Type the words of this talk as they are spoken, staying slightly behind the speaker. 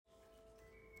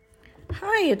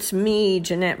Hi, it's me,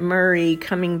 Jeanette Murray,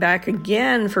 coming back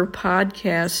again for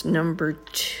podcast number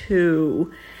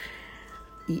 2.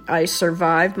 I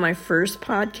survived my first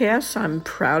podcast. So I'm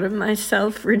proud of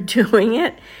myself for doing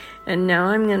it. And now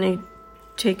I'm going to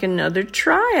take another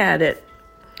try at it.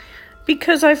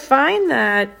 Because I find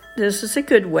that this is a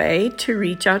good way to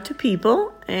reach out to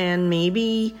people and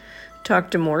maybe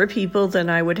talk to more people than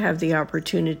I would have the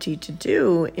opportunity to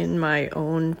do in my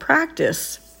own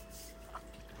practice.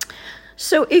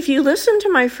 So if you listen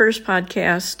to my first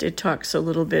podcast, it talks a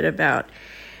little bit about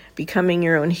becoming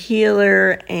your own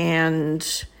healer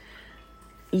and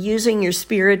using your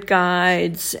spirit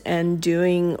guides and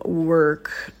doing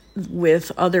work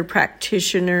with other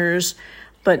practitioners,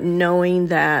 but knowing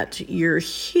that your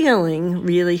healing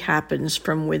really happens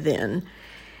from within.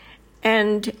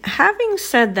 And having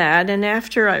said that, and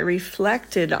after I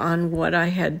reflected on what I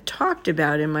had talked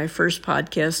about in my first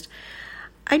podcast,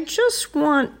 I just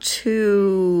want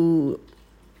to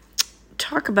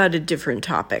talk about a different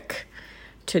topic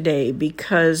today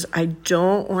because I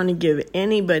don't want to give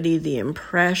anybody the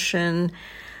impression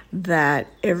that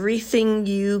everything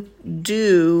you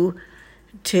do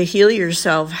to heal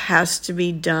yourself has to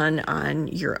be done on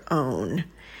your own.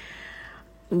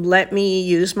 Let me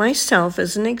use myself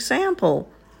as an example.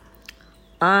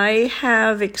 I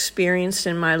have experienced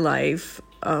in my life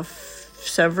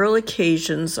several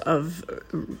occasions of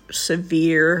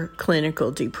severe clinical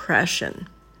depression.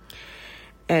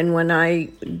 And when I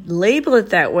label it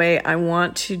that way, I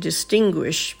want to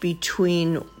distinguish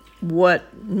between what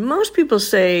most people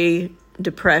say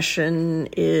depression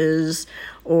is,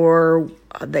 or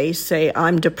they say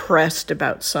I'm depressed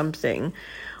about something,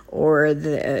 or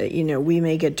we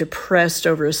may get depressed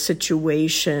over a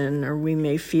situation, or we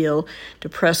may feel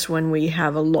depressed when we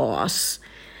have a loss.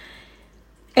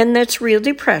 And that's real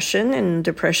depression, and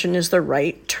depression is the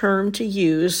right term to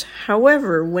use.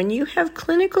 However, when you have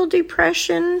clinical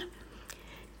depression,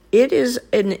 it is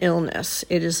an illness.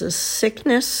 It is a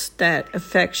sickness that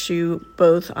affects you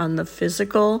both on the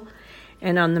physical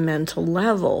and on the mental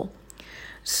level.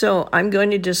 So I'm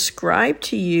going to describe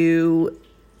to you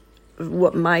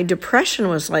what my depression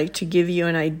was like to give you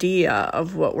an idea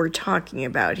of what we're talking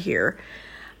about here.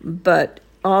 But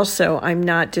also, I'm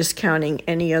not discounting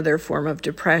any other form of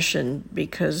depression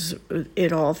because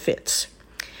it all fits.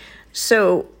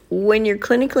 So when you're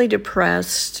clinically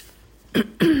depressed,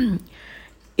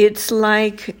 it's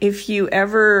like if you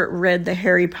ever read the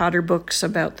Harry Potter books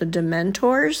about the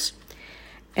Dementors,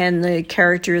 and the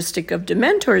characteristic of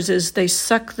Dementors is they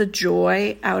suck the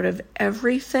joy out of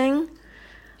everything.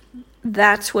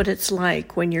 That's what it's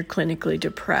like when you're clinically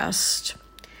depressed.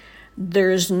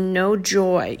 There's no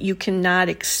joy. You cannot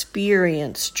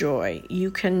experience joy.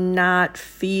 You cannot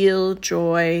feel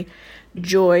joy.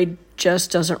 Joy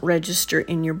just doesn't register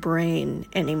in your brain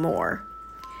anymore.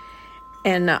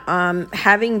 And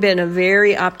having been a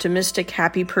very optimistic,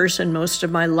 happy person most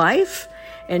of my life,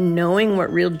 and knowing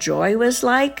what real joy was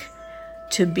like,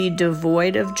 to be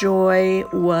devoid of joy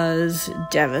was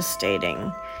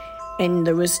devastating. And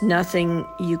there was nothing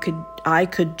I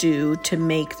could do to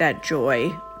make that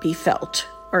joy be felt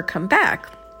or come back.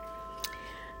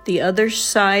 The other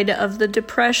side of the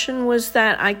depression was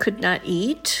that I could not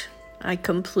eat. I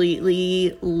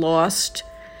completely lost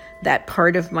that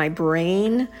part of my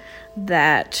brain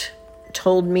that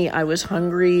told me I was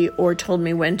hungry or told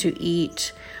me when to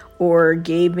eat or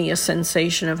gave me a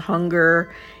sensation of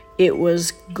hunger. It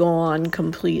was gone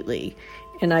completely.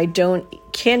 And I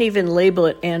can't even label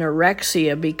it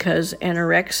anorexia because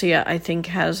anorexia, I think,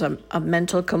 has a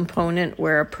mental component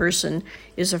where a person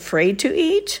is afraid to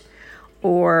eat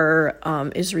or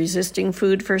is resisting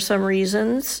food for some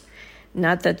reasons.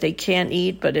 Not that they can't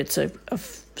eat, but it's a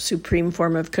supreme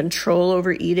form of control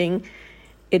over eating.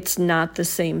 It's not the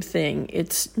same thing.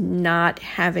 It's not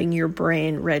having your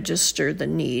brain register the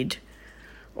need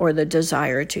or the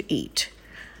desire to eat.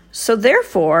 So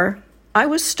therefore, I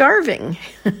was starving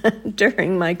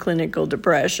during my clinical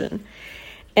depression,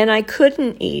 and I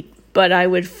couldn't eat, but I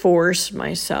would force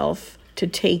myself to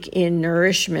take in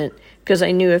nourishment because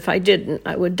I knew if I didn't,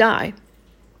 I would die.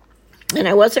 And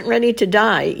I wasn't ready to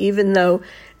die, even though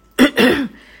there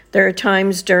are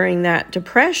times during that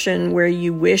depression where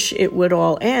you wish it would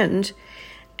all end,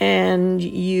 and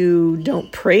you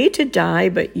don't pray to die,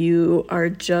 but you are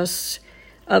just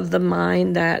of the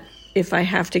mind that if I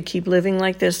have to keep living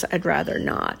like this, I'd rather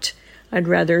not. I'd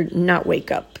rather not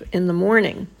wake up in the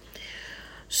morning.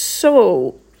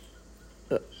 So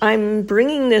I'm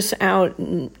bringing this out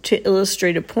to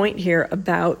illustrate a point here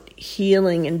about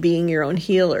healing and being your own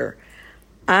healer.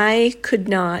 I could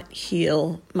not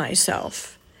heal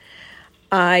myself.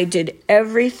 I did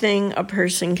everything a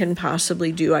person can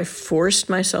possibly do. I forced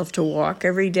myself to walk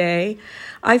every day.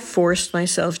 I forced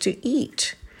myself to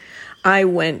eat. I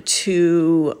went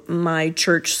to my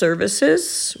church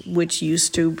services, which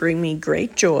used to bring me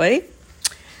great joy.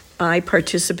 I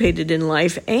participated in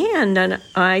life, and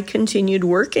I continued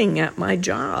working at my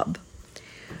job.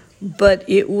 But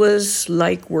it was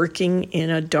like working in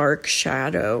a dark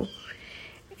shadow.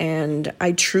 And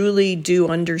I truly do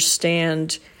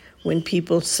understand when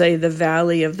people say the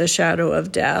valley of the shadow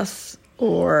of death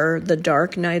or the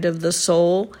dark night of the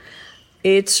soul.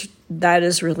 That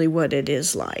is really what it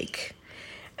is like.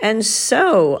 And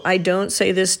so I don't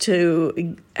say this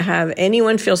to have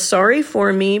anyone feel sorry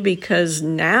for me, because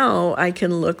now I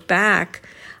can look back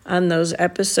on those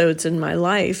episodes in my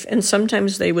life, and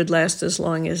sometimes they would last as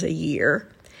long as a year,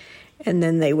 and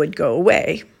then they would go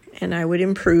away, and I would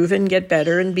improve and get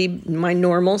better and be my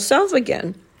normal self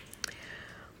again.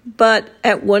 But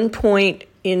at one point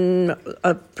in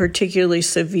a particularly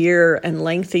severe and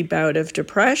lengthy bout of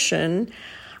depression,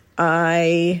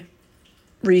 I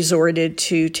resorted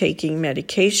to taking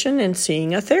medication and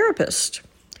seeing a therapist.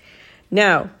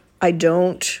 Now, I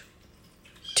don't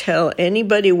tell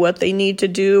anybody what they need to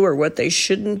do or what they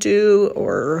shouldn't do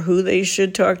or who they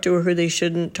should talk to or who they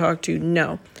shouldn't talk to.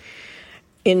 No.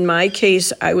 In my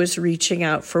case, I was reaching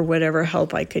out for whatever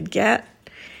help I could get.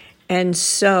 And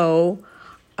so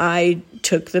I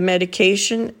took the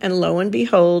medication, and lo and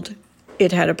behold,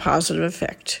 it had a positive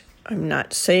effect. I'm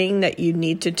not saying that you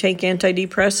need to take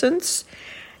antidepressants,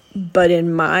 but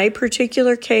in my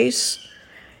particular case,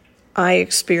 I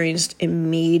experienced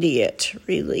immediate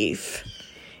relief.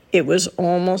 It was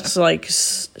almost like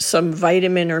some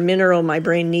vitamin or mineral my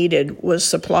brain needed was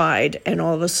supplied, and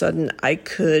all of a sudden I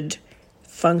could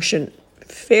function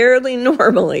fairly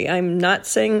normally. I'm not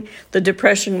saying the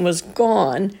depression was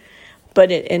gone,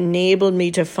 but it enabled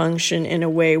me to function in a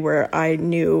way where I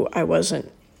knew I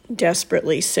wasn't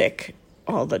desperately sick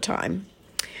all the time.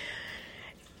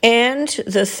 And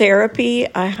the therapy,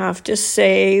 I have to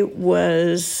say,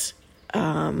 was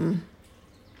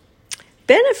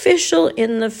beneficial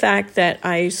in the fact that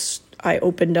I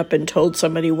opened up and told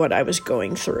somebody what I was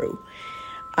going through.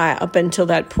 Up until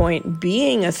that point,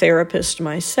 being a therapist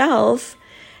myself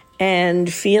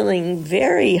and feeling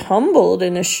very humbled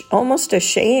and almost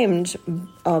ashamed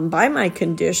by my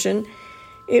condition,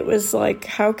 it was like,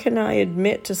 how can I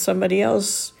admit to somebody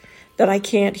else that I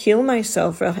can't heal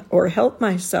myself or help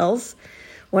myself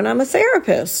when I'm a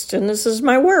therapist and this is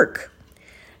my work?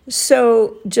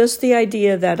 So just the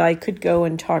idea that I could go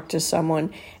and talk to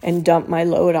someone and dump my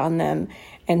load on them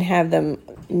and have them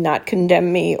not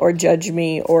condemn me or judge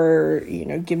me or,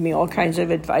 give me all kinds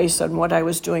of advice on what I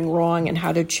was doing wrong and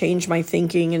how to change my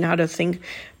thinking and how to think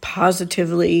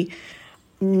positively.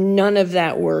 None of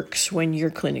that works when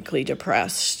you're clinically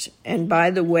depressed. And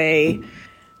by the way,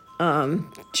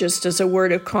 just as a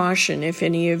word of caution, if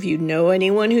any of you know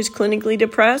anyone who's clinically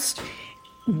depressed,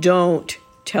 don't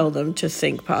tell them to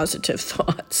think positive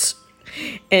thoughts,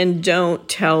 and don't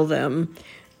tell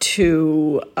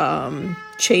to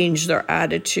change their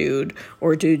attitude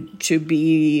or to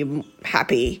be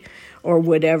happy or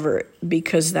whatever,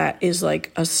 because that is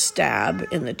like a stab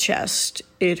in the chest.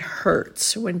 It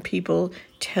hurts when people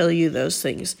tell you those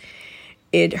things.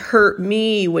 It hurt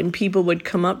me when people would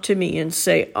come up to me and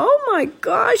say, "Oh my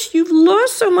gosh, you've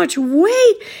lost so much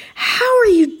weight. How are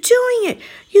you doing it?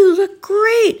 You look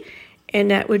great."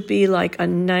 And that would be like a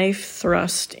knife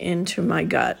thrust into my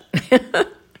gut.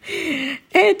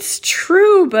 It's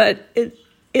true, but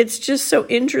it's just so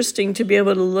interesting to be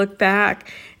able to look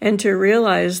back and to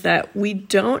realize that we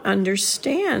don't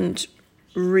understand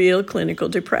real clinical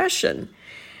depression.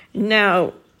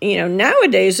 Now,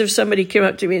 nowadays, if somebody came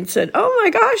up to me and said, "Oh my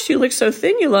gosh, you look so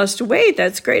thin, you lost weight,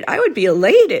 that's great," I would be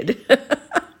elated.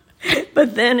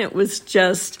 But then it was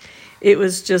just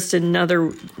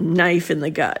another knife in the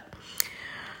gut.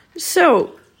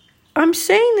 So I'm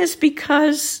saying this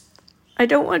because I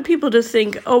don't want people to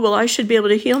think, "Oh, well, I should be able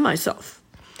to heal myself.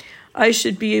 I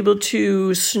should be able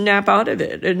to snap out of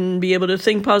it and be able to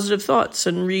think positive thoughts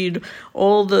and read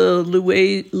all the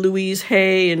Louise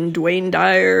Hay and Dwayne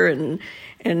Dyer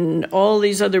and all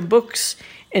these other books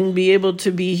and be able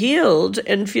to be healed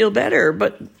and feel better."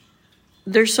 But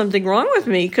there's something wrong with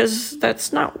me because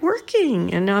that's not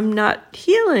working, and I'm not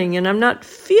healing, and I'm not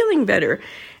feeling better.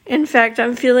 In fact,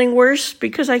 I'm feeling worse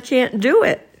because I can't do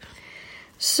it.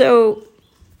 So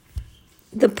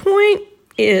the point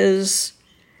is,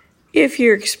 if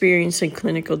you're experiencing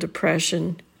clinical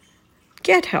depression,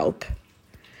 get help.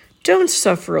 Don't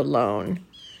suffer alone.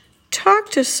 Talk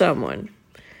to someone,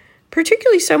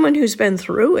 particularly someone who's been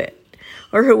through it,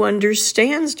 or who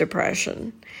understands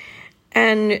depression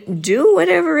and do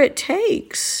whatever it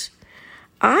takes.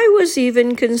 I was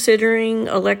even considering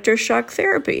electroshock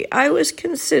therapy. I was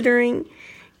considering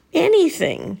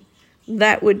anything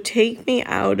that would take me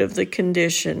out of the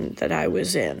condition that I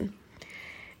was in.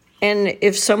 And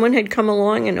if someone had come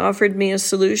along and offered me a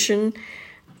solution,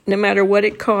 no matter what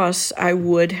it costs, I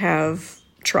would have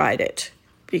tried it,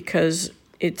 because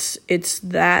it's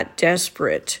that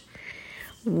desperate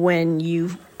when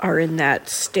you are in that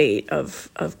state of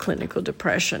clinical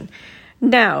depression.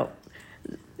 Now,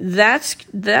 that's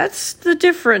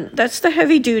the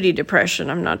heavy duty depression.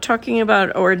 I'm not talking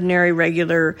about ordinary,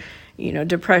 regular,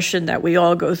 depression that we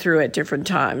all go through at different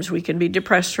times. We can be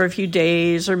depressed for a few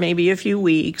days or maybe a few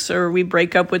weeks, or we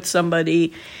break up with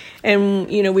somebody and,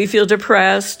 we feel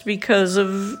depressed because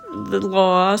of the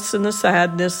loss and the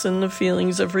sadness and the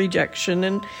feelings of rejection.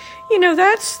 And,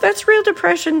 that's real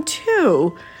depression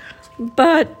too.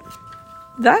 But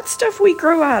that stuff we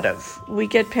grow out of. We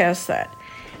get past that.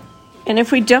 And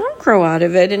if we don't grow out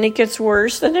of it and it gets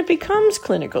worse, then it becomes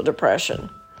clinical depression.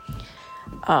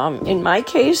 In my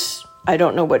case, I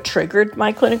don't know what triggered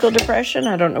my clinical depression.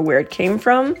 I don't know where it came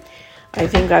from. I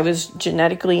think I was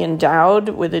genetically endowed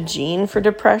with a gene for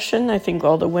depression. I think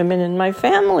all the women in my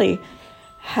family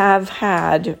have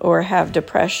had or have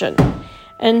depression.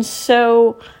 And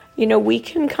so, we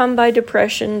can come by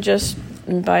depression just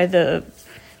by the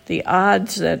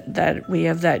odds that we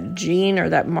have that gene or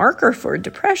that marker for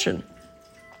depression.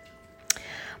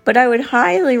 But I would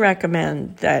highly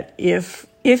recommend that if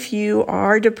you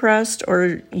are depressed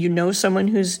or someone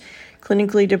who's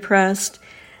clinically depressed,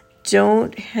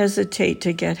 don't hesitate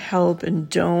to get help, and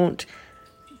don't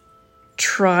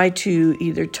try to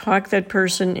either talk that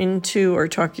person into or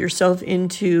talk yourself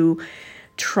into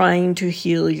trying to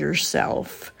heal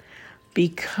yourself,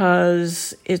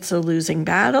 because it's a losing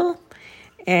battle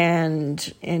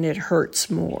and it hurts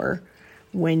more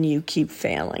when you keep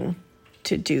failing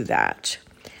to do that.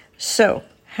 So,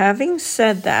 having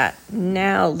said that,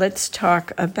 now let's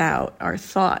talk about our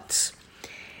thoughts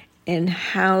and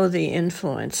how they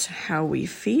influence how we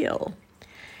feel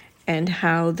and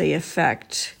how they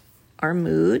affect our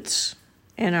moods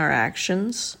and our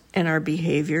actions and our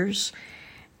behaviors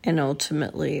and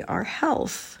ultimately our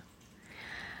health.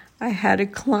 I had a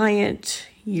client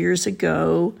years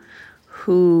ago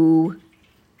who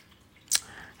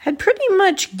had pretty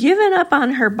much given up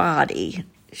on her body.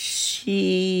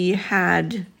 She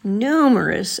had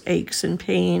numerous aches and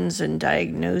pains and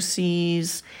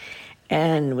diagnoses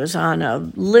and was on a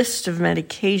list of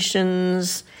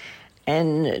medications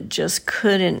and just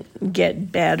couldn't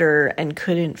get better and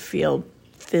couldn't feel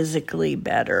physically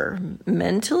better.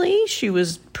 Mentally, she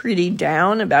was pretty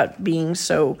down about being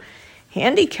so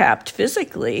handicapped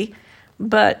physically,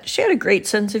 but she had a great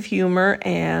sense of humor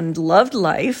and loved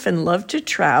life and loved to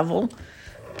travel,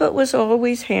 but was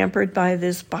always hampered by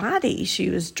this body she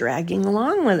was dragging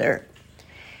along with her.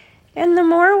 And the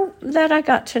more that I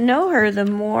got to know her, the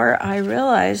more I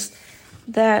realized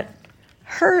that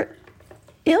her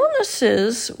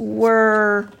illnesses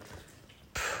were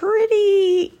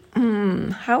pretty,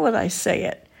 how would I say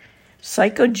it,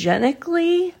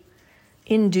 psychogenically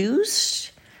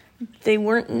induced. They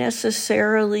weren't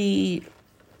necessarily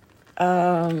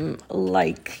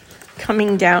like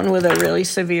coming down with a really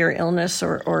severe illness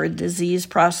or a disease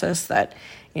process that,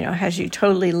 has you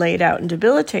totally laid out and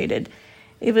debilitated.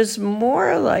 It was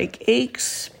more like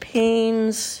aches,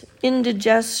 pains,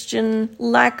 indigestion,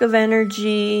 lack of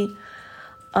energy,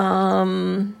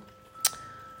 high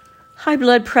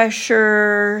blood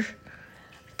pressure,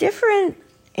 different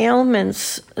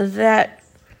ailments that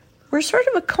were sort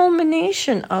of a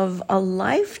culmination of a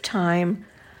lifetime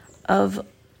of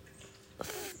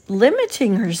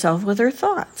limiting herself with her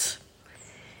thoughts.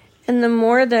 And the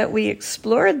more that we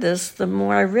explored this, the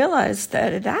more I realized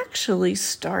that it actually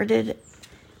started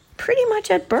pretty much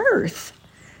at birth.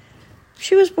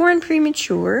 She was born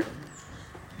premature,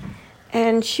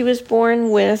 and she was born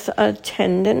with a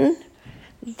tendon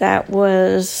that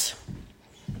was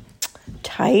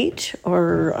tight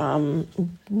or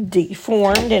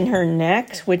deformed in her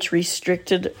neck, which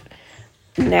restricted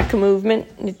neck movement.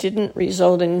 It didn't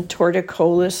result in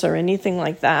torticollis or anything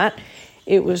like that.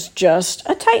 It was just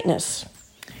a tightness.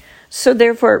 So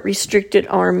therefore, it restricted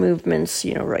arm movements,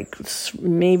 like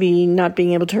maybe not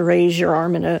being able to raise your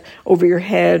arm over your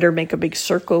head or make a big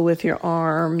circle with your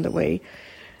arm the way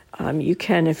you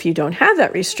can if you don't have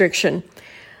that restriction.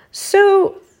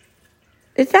 So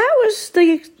that was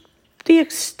the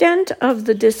extent of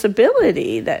the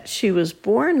disability that she was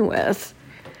born with.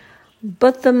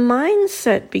 But the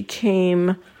mindset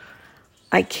became,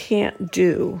 I can't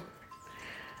do.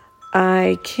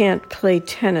 I can't play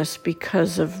tennis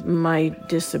because of my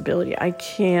disability. I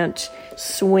can't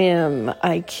swim.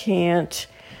 I can't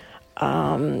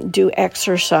do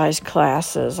exercise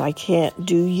classes. I can't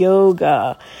do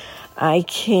yoga. I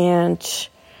can't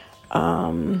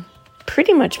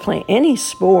pretty much play any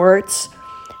sports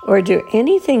or do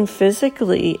anything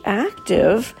physically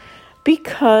active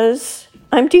because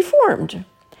I'm deformed.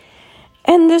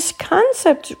 And this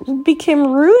concept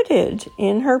became rooted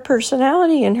in her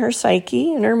personality, in her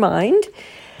psyche, in her mind.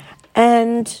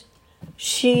 And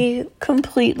she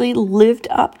completely lived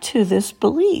up to this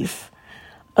belief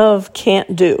of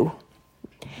can't do.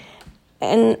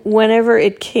 And whenever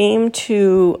it came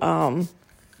to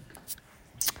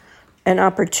an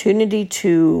opportunity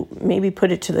to maybe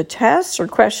put it to the test or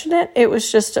question it, it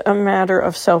was just a matter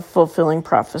of self-fulfilling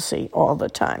prophecy all the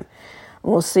time.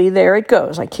 Well, see, there it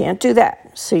goes. I can't do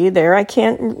that. See, there I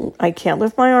can't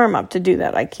lift my arm up to do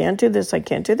that. I can't do this. I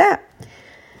can't do that.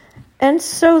 And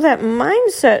so that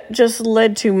mindset just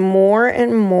led to more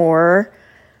and more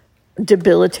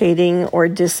debilitating or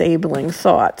disabling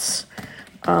thoughts.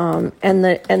 And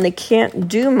the can't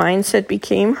do mindset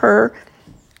became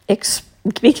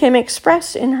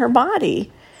expressed in her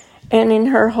body and in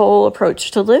her whole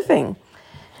approach to living.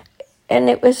 And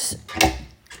it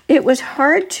was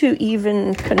hard to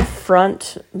even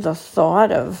confront the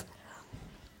thought of,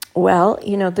 well,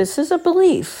 this is a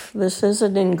belief. This is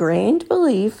an ingrained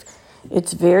belief.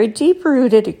 It's very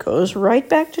deep-rooted. It goes right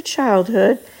back to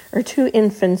childhood or to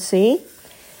infancy.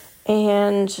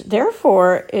 And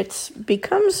therefore, it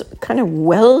becomes kind of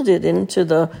welded into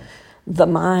the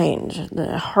mind,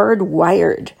 the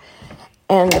hardwired.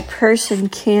 And the person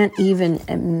can't even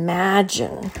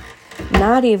imagine,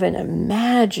 not even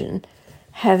imagine,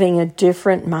 having a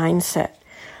different mindset,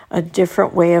 a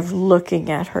different way of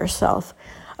looking at herself,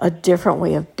 a different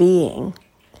way of being.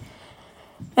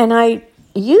 And I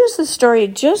use the story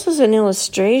just as an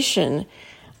illustration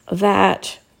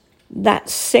that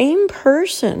same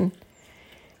person,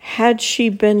 had she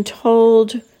been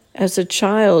told as a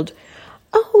child,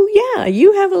 oh yeah,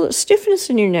 you have a stiffness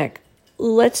in your neck,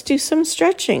 let's do some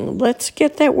stretching, let's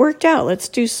get that worked out, let's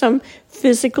do some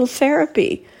physical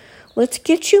therapy, let's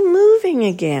get you moving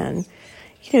again.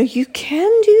 You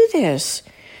can do this.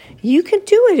 You can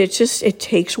do it. It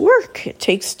takes work. It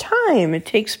takes time. It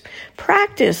takes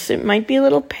practice. It might be a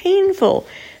little painful.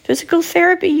 Physical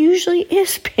therapy usually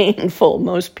is painful,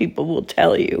 most people will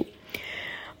tell you.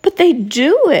 But they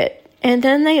do it, and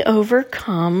then they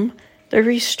overcome the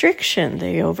restriction.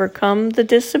 They overcome the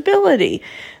disability.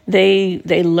 They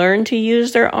learn to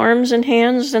use their arms and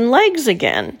hands and legs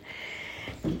again.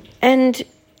 And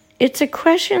it's a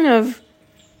question of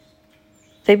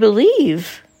they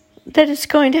believe that it's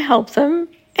going to help them,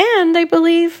 and they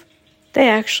believe they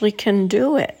actually can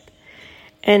do it.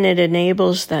 And it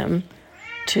enables them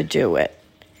to do it.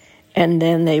 And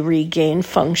then they regain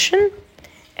function,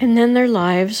 and then their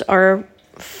lives are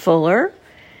fuller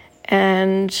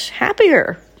and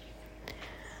happier.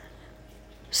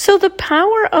 So the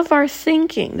power of our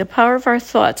thinking, the power of our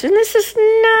thoughts, and this is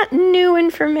not new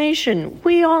information.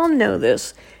 We all know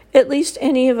this. At least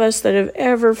any of us that have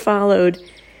ever followed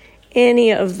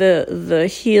any of the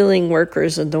healing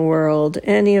workers in the world,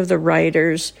 any of the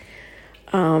writers.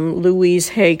 Louise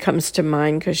Hay comes to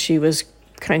mind because she was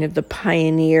kind of the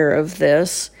pioneer of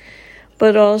this.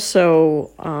 But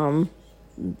also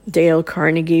Dale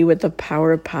Carnegie with the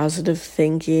power of positive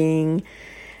thinking.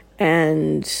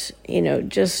 And,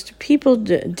 just people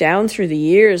down through the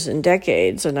years and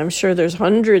decades, and I'm sure there's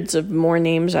hundreds of more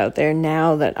names out there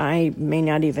now that I may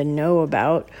not even know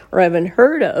about or haven't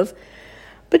heard of.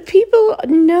 But people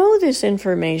know this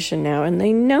information now, and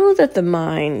they know that the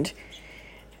mind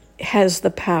has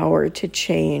the power to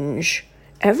change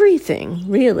everything,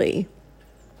 really.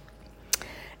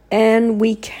 And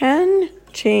we can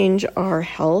change our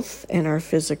health and our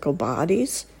physical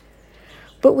bodies.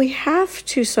 But we have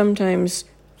to sometimes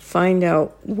find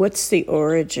out what's the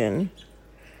origin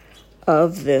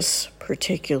of this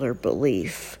particular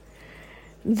belief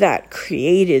that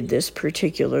created this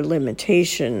particular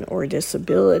limitation or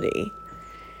disability.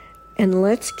 And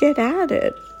let's get at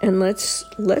it. And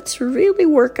let's really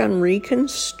work on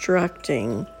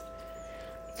reconstructing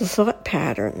the thought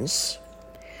patterns.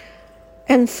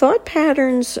 And thought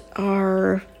patterns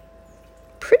are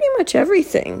pretty much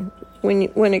everything.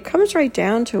 When it comes right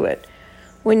down to it,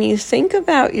 when you think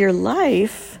about your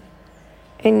life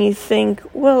and you think,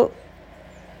 well,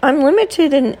 I'm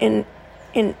limited in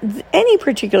any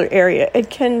particular area. It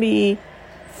can be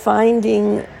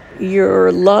finding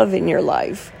your love in your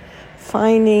life,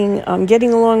 finding,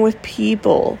 getting along with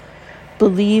people,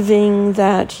 believing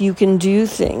that you can do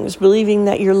things, believing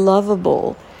that you're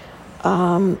lovable.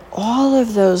 All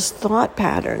of those thought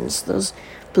patterns, those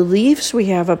beliefs we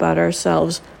have about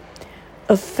ourselves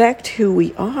affect who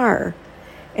we are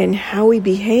and how we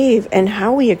behave and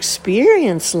how we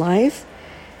experience life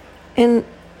and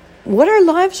what our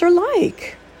lives are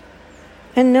like.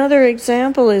 Another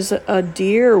example is a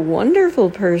dear, wonderful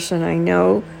person I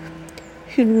know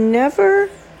who never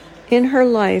in her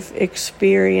life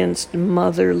experienced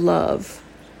mother love.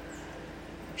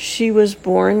 She was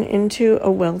born into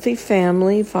a wealthy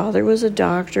family. Father was a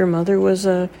doctor, mother was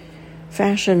a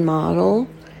fashion model,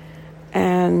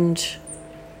 and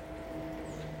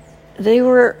they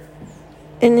were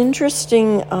an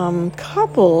interesting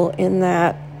couple in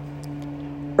that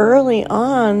early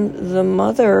on the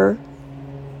mother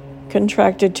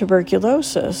contracted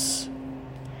tuberculosis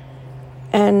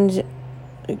and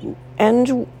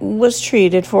was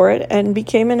treated for it and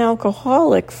became an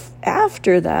alcoholic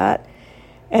after that.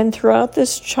 And throughout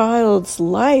this child's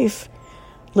life,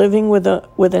 living with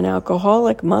an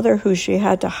alcoholic mother who she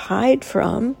had to hide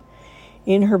from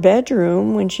in her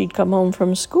bedroom when she'd come home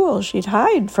from school. She'd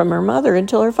hide from her mother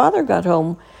until her father got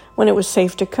home when it was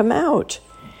safe to come out.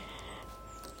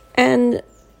 And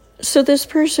so this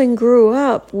person grew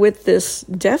up with this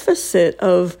deficit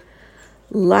of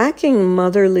lacking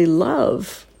motherly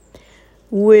love,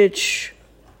 which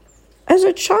as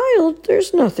a child,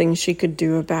 there's nothing she could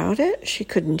do about it. She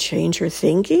couldn't change her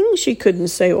thinking. She couldn't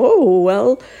say, oh,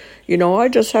 well, I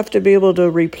just have to be able to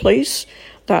replace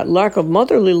that lack of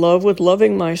motherly love with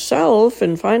loving myself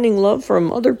and finding love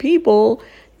from other people.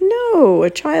 No, a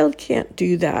child can't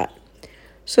do that.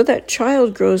 So that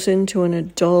child grows into an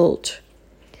adult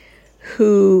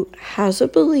who has a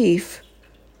belief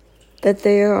that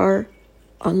they are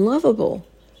unlovable.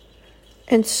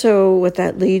 And so what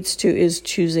that leads to is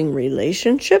choosing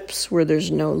relationships where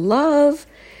there's no love,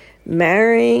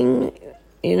 marrying,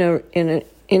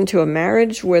 into a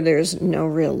marriage where there's no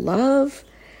real love,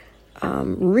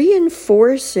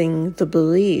 reinforcing the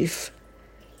belief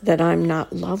that I'm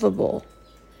not lovable.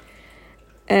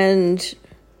 And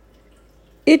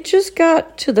it just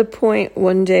got to the point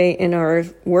one day in our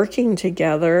working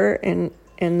together in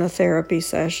the therapy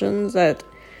sessions that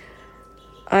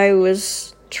I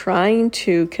was trying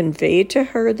to convey to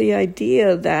her the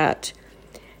idea that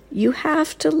you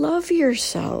have to love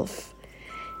yourself,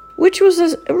 which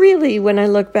was really, when I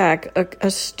look back, a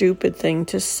stupid thing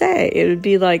to say. It would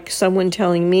be like someone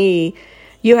telling me,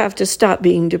 you have to stop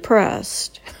being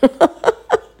depressed.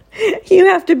 You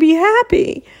have to be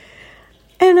happy.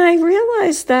 And I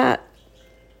realized that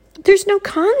there's no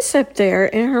concept there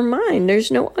in her mind.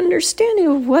 There's no understanding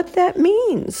of what that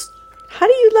means. How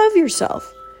do you love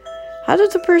yourself? How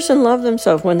does a person love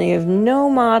themselves when they have no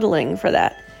modeling for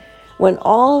that? When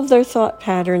all of their thought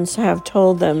patterns have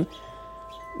told them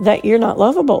that you're not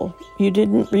lovable. You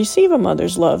didn't receive a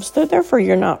mother's love, so therefore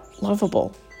you're not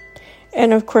lovable.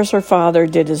 And of course her father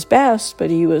did his best, but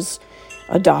he was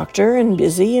a doctor and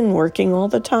busy and working all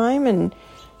the time and,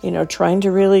 trying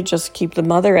to really just keep the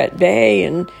mother at bay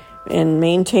and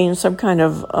maintain some kind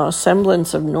of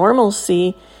semblance of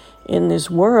normalcy in this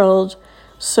world.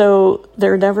 So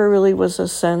there never really was a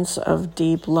sense of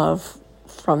deep love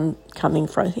coming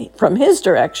from his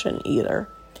direction either.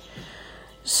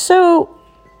 So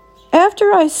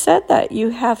after I said that, you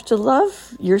have to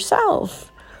love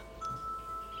yourself,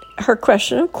 her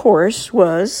question, of course,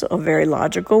 was a very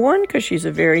logical one because she's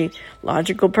a very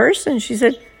logical person. She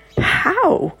said,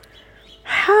 how?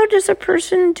 How does a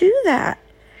person do that?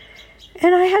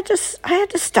 And I had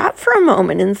to stop for a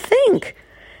moment and think,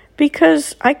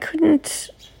 because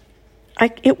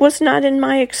it was not in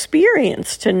my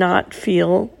experience to not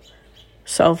feel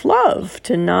self-love,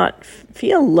 to not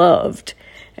feel loved,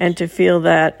 and to feel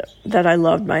that I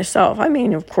loved myself. I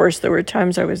mean, of course, there were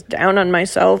times I was down on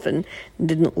myself and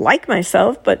didn't like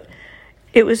myself, but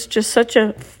it was just such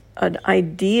an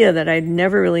idea that I'd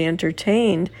never really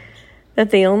entertained, that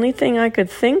the only thing I could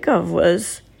think of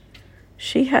was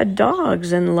she had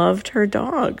dogs and loved her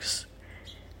dogs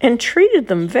and treated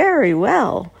them very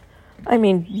well. I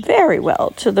mean, very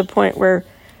well, to the point where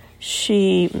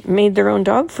she made their own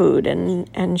dog food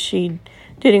and she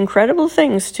did incredible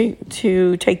things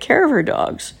to take care of her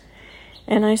dogs.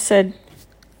 And I said,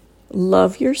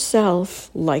 love yourself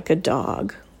like a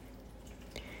dog.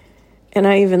 And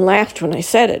I even laughed when I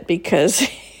said it, because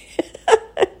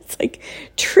it's like,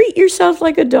 treat yourself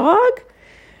like a dog?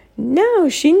 No,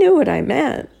 she knew what I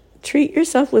meant. Treat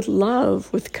yourself with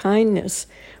love, with kindness,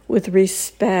 with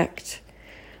respect,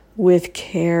 with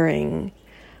caring.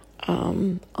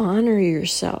 Honor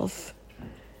yourself.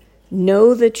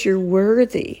 Know that you're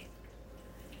worthy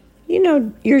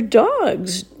your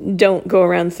dogs don't go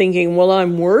around thinking, well,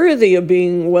 I'm worthy of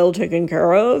being well taken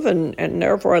care of and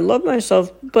therefore I love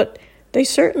myself. But they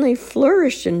certainly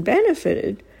flourished and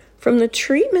benefited from the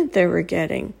treatment they were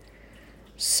getting.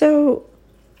 So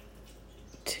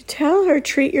to tell her,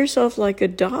 treat yourself like a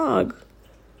dog,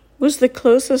 was the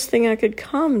closest thing I could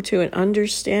come to an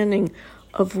understanding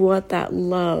of what that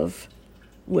love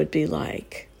would be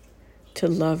like, to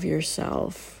love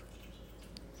yourself.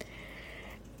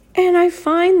 And I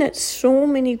find that so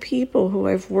many people who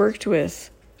I've worked with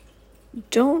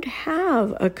don't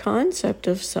have a concept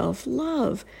of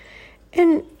self-love.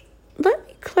 And let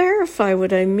me clarify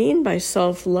what I mean by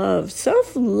self-love.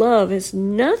 Self-love has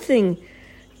nothing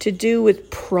to do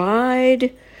with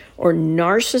pride or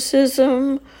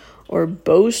narcissism or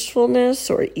boastfulness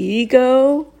or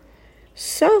ego.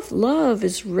 Self-love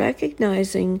is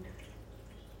recognizing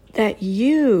that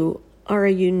you are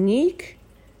a unique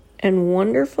and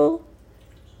wonderful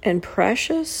and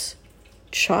precious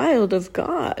child of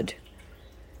God.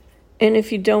 And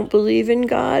if you don't believe in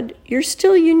God, you're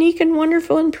still unique and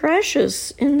wonderful and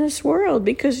precious in this world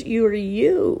because you are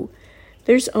you.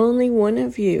 There's only one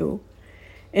of you,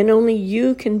 and only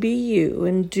you can be you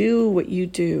and do what you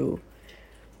do.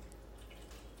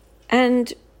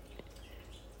 And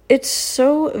it's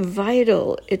so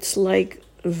vital. It's like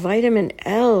vitamin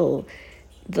L.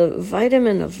 The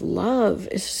vitamin of love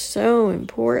is so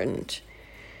important.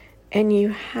 And you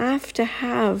have to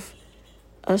have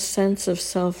a sense of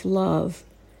self-love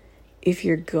if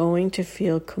you're going to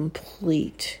feel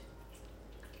complete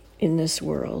in this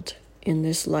world, in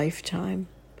this lifetime,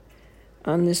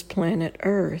 on this planet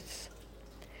Earth.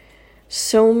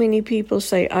 So many people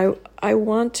say, I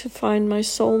want to find my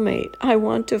soulmate. I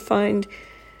want to find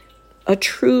a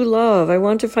true love. I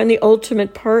want to find the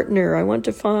ultimate partner. I want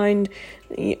to find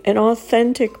an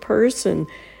authentic person.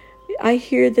 I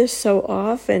hear this so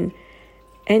often,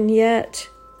 and yet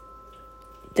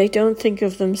they don't think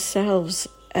of themselves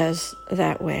as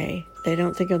that way. They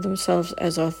don't think of themselves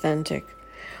as authentic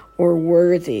or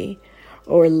worthy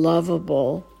or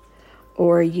lovable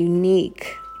or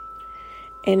unique.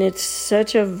 And it's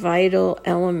such a vital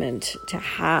element to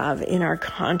have in our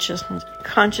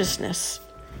consciousness.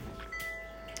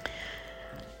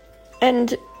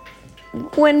 And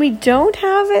when we don't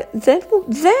have it,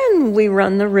 then we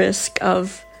run the risk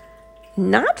of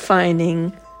not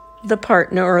finding the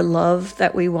partner or love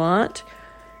that we want.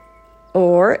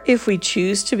 Or if we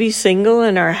choose to be single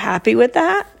and are happy with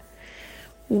that,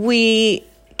 we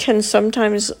can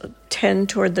sometimes tend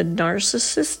toward the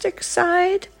narcissistic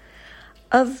side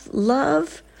of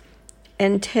love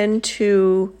and tend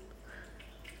to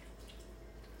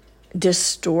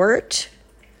distort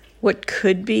what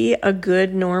could be a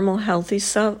good, normal, healthy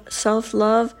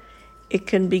self-love. It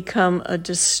can become a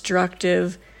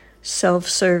destructive,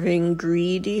 self-serving,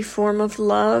 greedy form of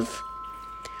love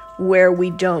where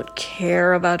we don't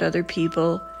care about other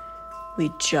people.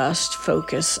 We just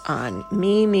focus on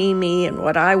me, and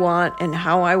what I want and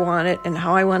how I want it and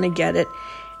how I want to get it.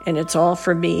 And it's all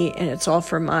for me and it's all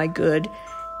for my good,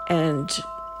 and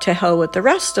to hell with the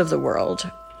rest of the world.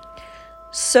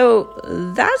 So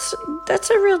that's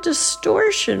a real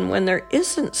distortion when there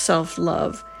isn't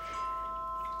self-love.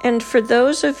 And for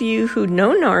those of you who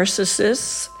know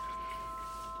narcissists,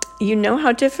 you know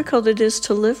how difficult it is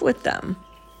to live with them.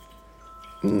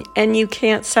 And you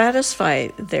can't satisfy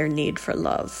their need for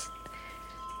love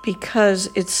because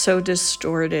it's so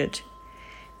distorted.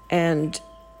 And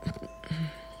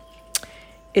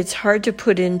it's hard to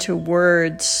put into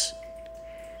words.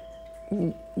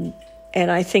 And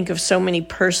I think of so many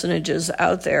personages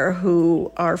out there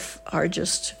who are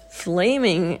just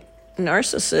flaming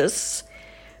narcissists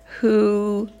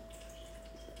who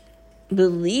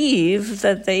believe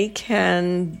that they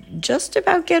can just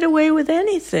about get away with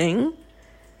anything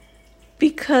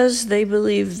because they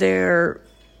believe they're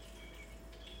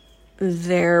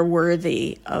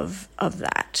worthy of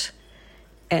that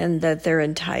and that they're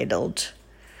entitled.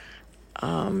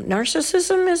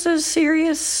 Narcissism is a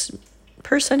serious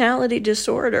personality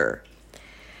disorder.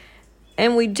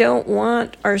 And we don't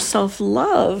want our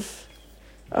self-love,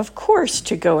 of course,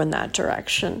 to go in that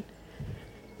direction.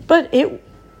 But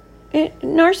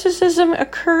narcissism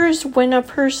occurs when a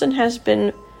person has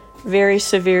been very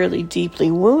severely,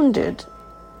 deeply wounded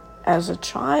as a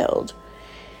child.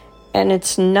 And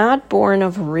it's not born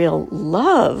of real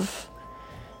love.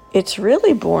 It's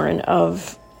really born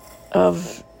of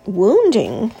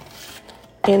wounding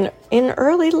in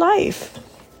early life.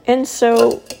 And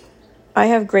so I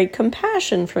have great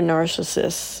compassion for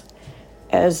narcissists,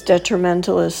 as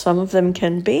detrimental as some of them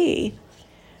can be,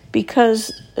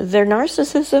 because their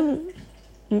narcissism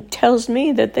tells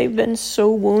me that they've been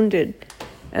so wounded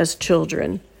as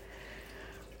children,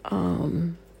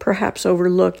 perhaps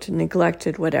overlooked,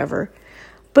 neglected, whatever.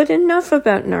 But enough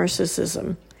about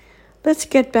narcissism. Let's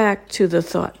get back to the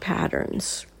thought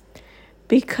patterns,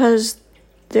 because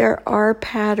there are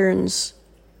patterns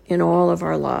in all of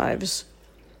our lives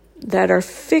that are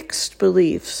fixed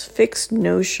beliefs, fixed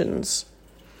notions.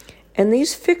 And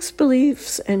these fixed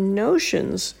beliefs and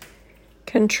notions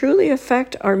can truly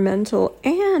affect our mental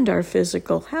and our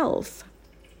physical health.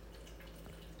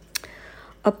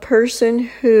 A person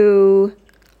who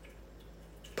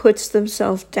puts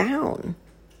themselves down,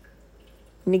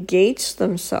 negates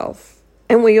themselves,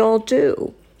 and we all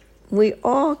do. We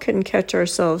all can catch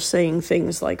ourselves saying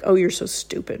things like, oh, you're so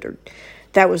stupid, or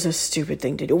that was a stupid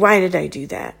thing to do. Why did I do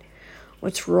that?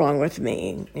 What's wrong with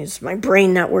me? Is my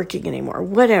brain not working anymore?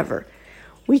 Whatever.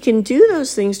 We can do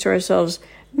those things to ourselves,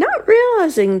 not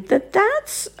realizing that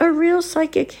that's a real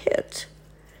psychic hit.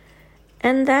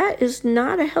 And that is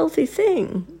not a healthy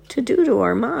thing to do to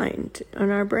our mind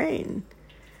and our brain.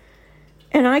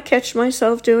 And I catch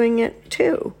myself doing it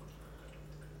too.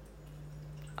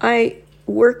 I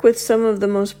work with some of the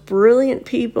most brilliant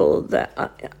people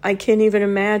that I can't even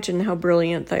imagine how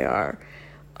brilliant they are.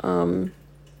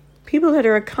 People that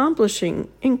are accomplishing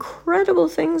incredible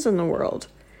things in the world,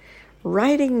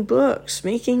 writing books,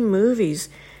 making movies,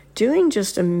 doing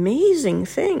just amazing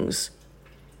things.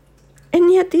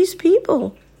 And yet these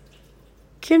people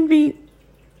can be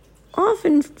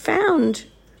often found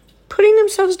putting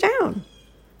themselves down,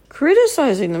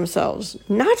 criticizing themselves,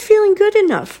 not feeling good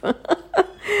enough,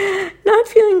 not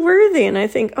feeling worthy. And I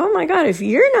think, oh my God, if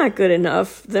you're not good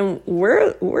enough, then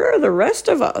where are the rest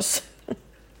of us?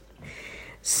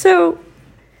 So,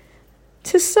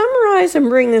 to summarize and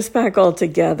bring this back all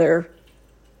together,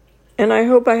 and I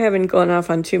hope I haven't gone off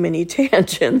on too many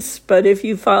tangents, but if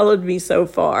you followed me so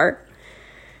far,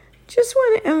 just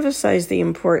want to emphasize the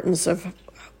importance of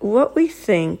what we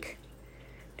think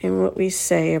and what we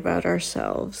say about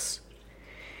ourselves,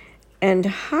 and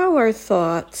how our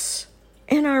thoughts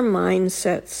and our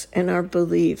mindsets and our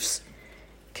beliefs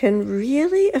can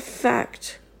really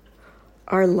affect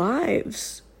our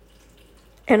lives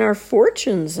and our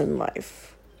fortunes in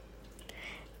life,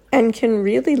 and can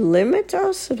really limit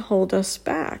us and hold us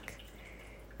back.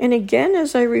 And again,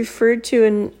 as I referred to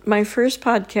in my first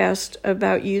podcast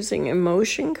about using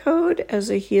emotion code as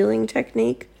a healing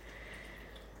technique,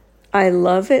 I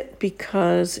love it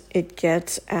because it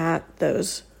gets at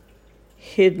those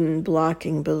hidden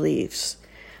blocking beliefs,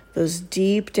 those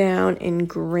deep down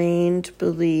ingrained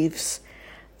beliefs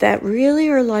that really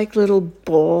are like little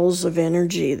balls of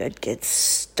energy that get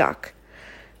stuck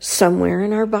somewhere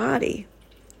in our body.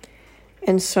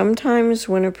 And sometimes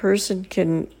when a person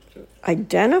can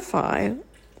identify,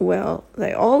 well,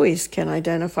 they always can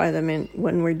identify them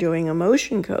when we're doing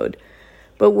emotion code,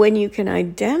 but when you can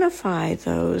identify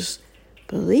those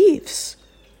beliefs,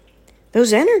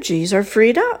 those energies are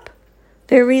freed up.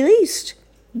 They're released.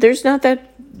 There's not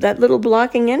that little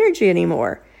blocking energy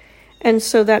anymore. And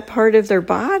so that part of their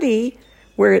body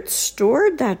where it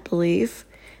stored that belief,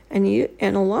 and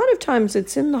a lot of times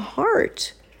it's in the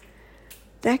heart,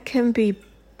 that can be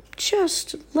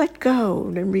just let go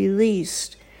and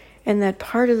released. And that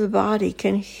part of the body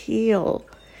can heal.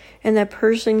 And that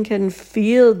person can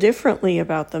feel differently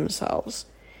about themselves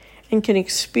and can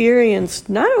experience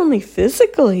not only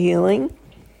physical healing,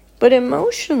 but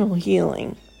emotional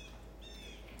healing.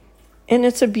 And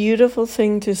it's a beautiful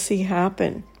thing to see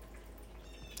happen.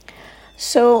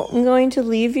 So I'm going to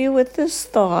leave you with this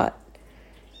thought,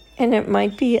 and it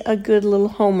might be a good little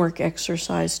homework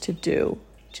exercise to do.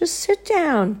 Just sit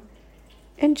down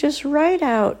and just write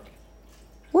out,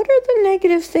 what are the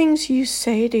negative things you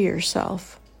say to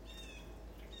yourself?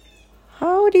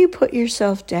 How do you put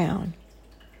yourself down?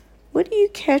 What do you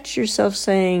catch yourself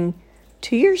saying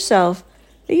to yourself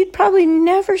that you'd probably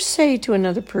never say to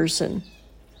another person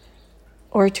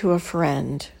or to a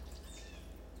friend?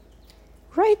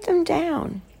 Write them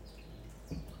down.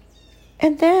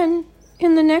 And then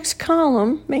in the next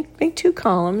column, make 2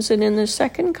 columns, and in the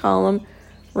second column,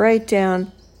 write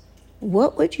down,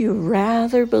 what would you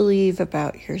rather believe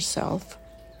about yourself?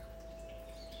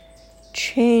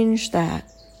 Change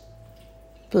that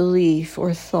belief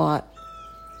or thought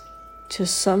to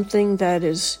something that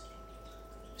is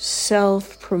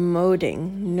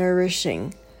self-promoting,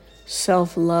 nourishing,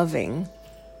 self-loving,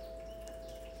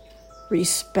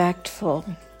 respectful,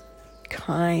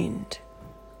 kind.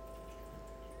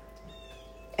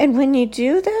 And when you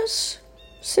do this,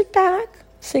 sit back,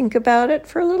 think about it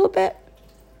for a little bit.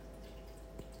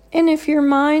 And if your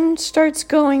mind starts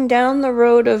going down the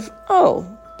road of,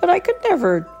 oh, but I could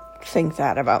never think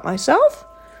that about myself.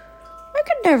 I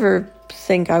could never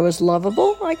think I was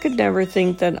lovable. I could never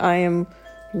think that I am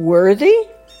worthy,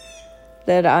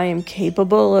 that I am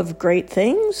capable of great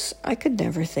things. I could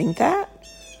never think that.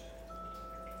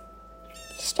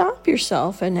 Stop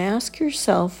yourself and ask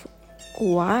yourself,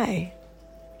 why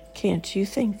can't you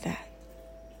think that?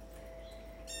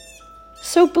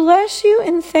 So bless you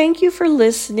and thank you for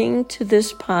listening to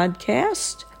this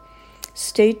podcast.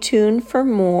 Stay tuned for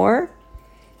more,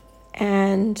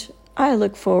 and I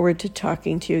look forward to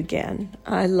talking to you again.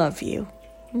 I love you.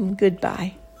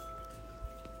 Goodbye.